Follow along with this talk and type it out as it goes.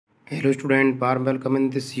Hello student, warm welcome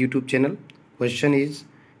in this YouTube channel. Question is,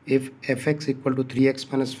 if fx equal to 3x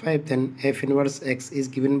minus 5, then f inverse x is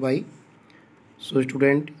given by. So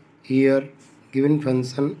student, here given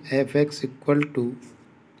function fx equal to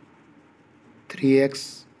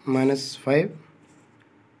 3x minus 5.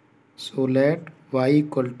 So let y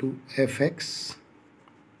equal to fx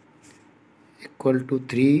equal to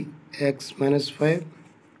 3x minus 5,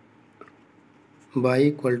 y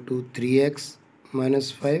equal to 3x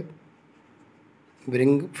minus 5.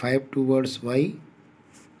 Bring 5 towards y,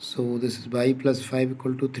 so this is y plus 5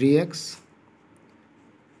 equal to 3x.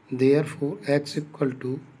 Therefore x equal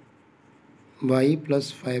to y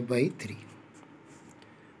plus 5 by 3.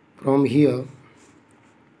 From here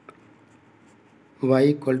y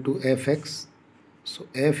equal to fx, so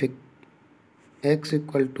x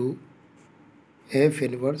equal to f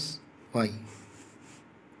inverse y.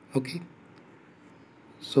 Okay,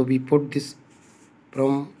 so we put this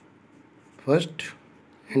from first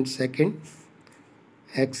and second.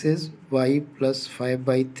 X is y plus 5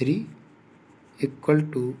 by 3 equal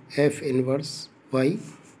to f inverse y.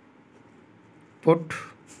 Put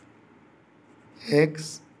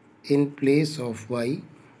x in place of y.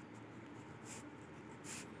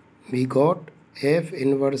 We got f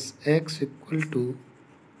inverse x equal to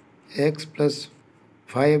x plus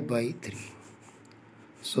 5 by 3.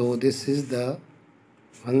 So this is the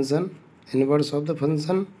function, inverse of the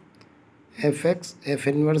function fx, f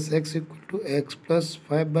inverse x equal to x plus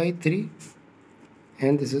 5 by 3,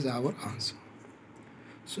 and this is our answer.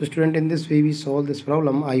 So student, in this way we solve this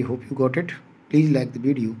problem. I hope you got it. Please like the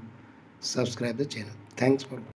video, subscribe the channel. Thanks for